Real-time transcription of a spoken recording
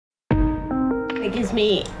It gives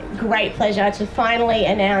me great pleasure to finally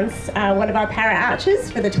announce one of our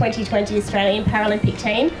para-archers for the 2020 Australian Paralympic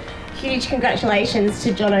team. Huge congratulations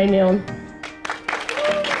to Jonathon Milne.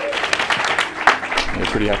 We're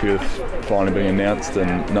pretty happy with finally being announced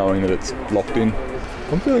and knowing that it's locked in.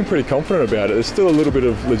 I'm feeling pretty confident about it. There's still a little bit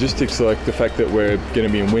of logistics, like the fact that we're going to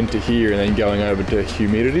be in winter here and then going over to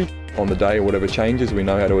humidity. On the day, whatever changes, we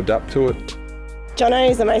know how to adapt to it. Jono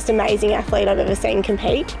is the most amazing athlete I've ever seen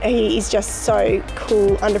compete. He is just so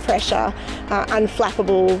cool under pressure,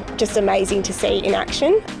 unflappable, just amazing to see in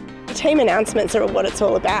action. Team announcements are what it's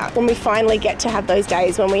all about. When we finally get to have those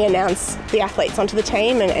days when we announce the athletes onto the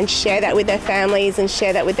team and share that with their families and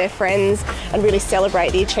share that with their friends and really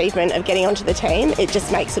celebrate the achievement of getting onto the team, it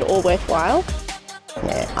just makes it all worthwhile.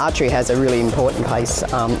 Yeah, archery has a really important place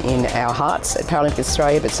in our hearts at Paralympics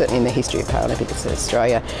Australia, but certainly in the history of Paralympics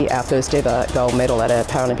Australia. Our first ever gold medal at a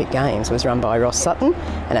Paralympic Games was run by Ross Sutton,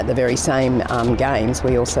 and at the very same Games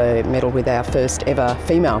we also medalled with our first ever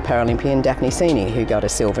female Paralympian, Daphne Sini, who got a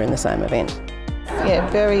silver in the same event. Yeah,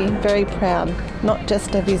 very, very proud, not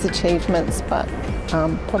just of his achievements, but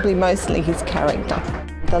probably mostly his character.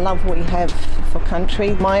 The love we have for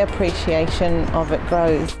country, my appreciation of it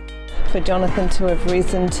grows. For Jonathon to have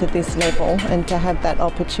risen to this level and to have that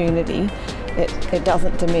opportunity, it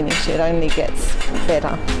doesn't diminish, it only gets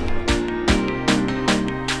better.